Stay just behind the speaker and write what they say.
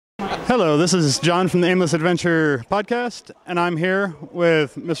Hello, this is John from the Aimless Adventure podcast, and I'm here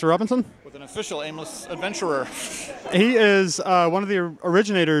with Mr. Robinson. With an official Aimless adventurer. He is one of the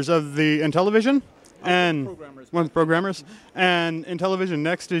originators of the Intellivision, and one of the programmers. And Intellivision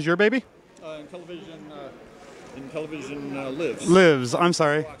Next is your baby? Intellivision lives. Lives, I'm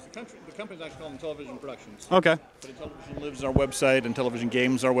sorry. The company's actually called Intellivision Productions. Okay. But Intellivision lives is our website, Intellivision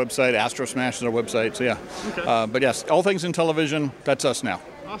Games is our website, Astro Smash is our website, so yeah. Okay. But yes, all things Intellivision, that's us now.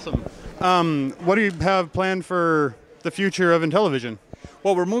 Awesome. What do you have planned for the future of Intellivision?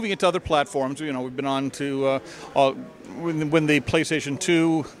 Well, we're moving it to other platforms. You know, we've been on to when the PlayStation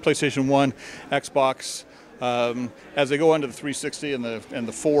 2, PlayStation 1, Xbox. As they go onto the 360 and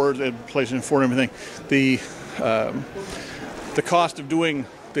the 4, the PlayStation 4 and everything, the cost of doing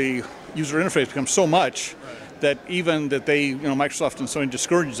the user interface becomes so much that even that Microsoft and Sony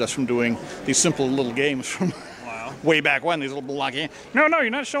discourages us from doing these simple little games from way back when, these little blocky. No,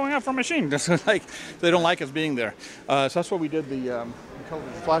 you're not showing up for a machine. Like, they don't like us being there. So that's why we did the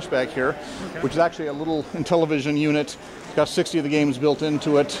Intellivision Flashback here, which is actually a little Intellivision unit. It's got 60 of the games built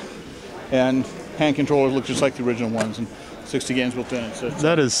into it, and hand controllers look just like the original ones, and 60 games built in.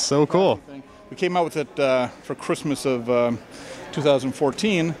 That is so cool. We came out with it for Christmas of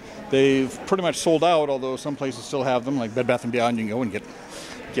 2014. They've pretty much sold out, although some places still have them, like Bed Bath & Beyond. You can go and get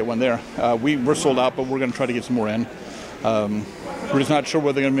one there. We're sold out, but we're going to try to get some more in. We're just not sure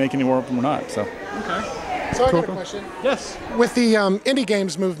whether they're going to make any more of them or not. So. Okay. So I got a question. Yes. With the indie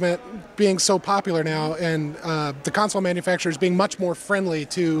games movement being so popular now, and the console manufacturers being much more friendly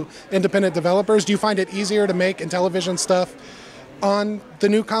to independent developers, do you find it easier to make Intellivision stuff on the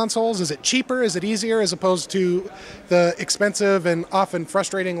new consoles? Is it cheaper? Is it easier as opposed to the expensive and often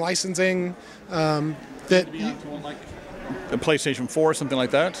frustrating licensing that? The PlayStation 4, something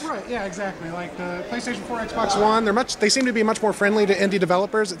like that? Right, yeah, exactly. Like the PlayStation 4, Xbox One, they seem to be much more friendly to indie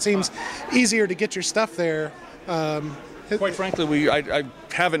developers. It seems easier to get your stuff there. Quite frankly, I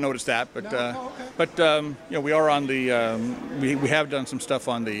haven't noticed that, but we are on the we have done some stuff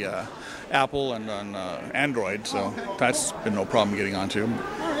on the Apple and on Android, so that's been no problem getting onto. All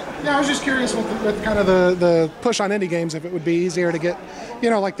right. Yeah, I was just curious with kind of the push on indie games, if it would be easier to get,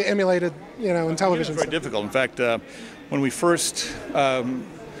 like the emulated, Intellivision. It's very difficult. In fact, when we first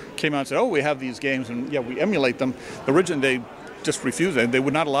came out and said, "Oh, we have these games, and yeah, we emulate them," originally they just refused it. They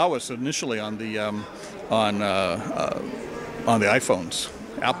would not allow us initially on the iPhones.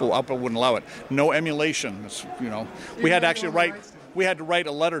 Apple wouldn't allow it. No emulation. We had to actually write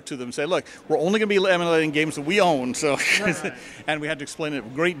a letter to them and say, "Look, we're only going to be emulating games that we own." So, and we had to explain it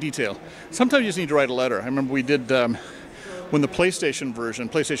in great detail. Sometimes you just need to write a letter. I remember we did when the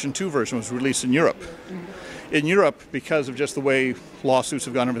PlayStation 2 version was released in Europe. In Europe, because of just the way lawsuits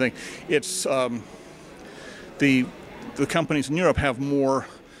have gone and everything, it's the companies in Europe have more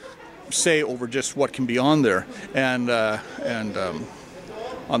say over just what can be on there, and on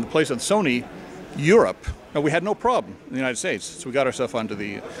the PlayStation Sony Europe, we had no problem in the United States, so we got our stuff onto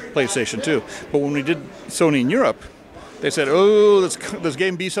the PlayStation 2. But when we did Sony in Europe, they said, "Oh, this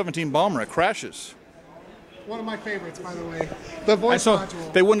game B-17 Bomber, it crashes." One of my favorites, by the way. The voice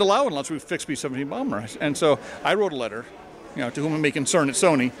module. They wouldn't allow it unless we fixed B-17 Bomber. And so I wrote a letter, to whom it may concern at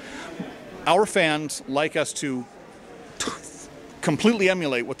Sony. Our fans like us to completely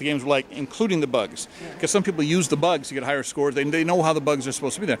emulate what the games were like, including the bugs. Because some people use the bugs to get higher scores. They know how the bugs are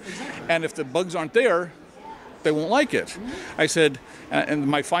supposed to be there. Exactly. And if the bugs aren't there, they won't like it. I said, and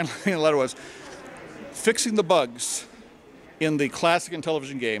my final thing in the letter was, fixing the bugs in the classic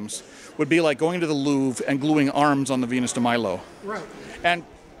Intellivision games would be like going to the Louvre and gluing arms on the Venus de Milo. Right. And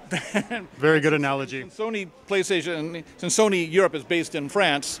very good analogy. Since Sony Europe is based in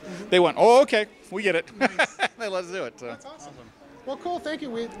France, they went, "Oh, okay, we get it." Nice. They let us do it. So. That's awesome. Well, cool. Thank you.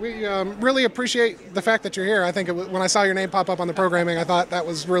 We really appreciate the fact that you're here. I think when I saw your name pop up on the programming, I thought that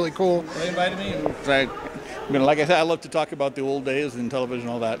was really cool. They invited me. Like I said, I love to talk about the old days and television and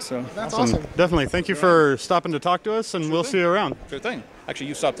all that. So that's awesome. Definitely. Thank you for stopping to talk to us, and we'll see you around. Sure thing. Actually,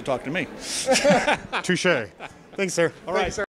 you stopped to talk to me. Touche. Thanks, sir. All right.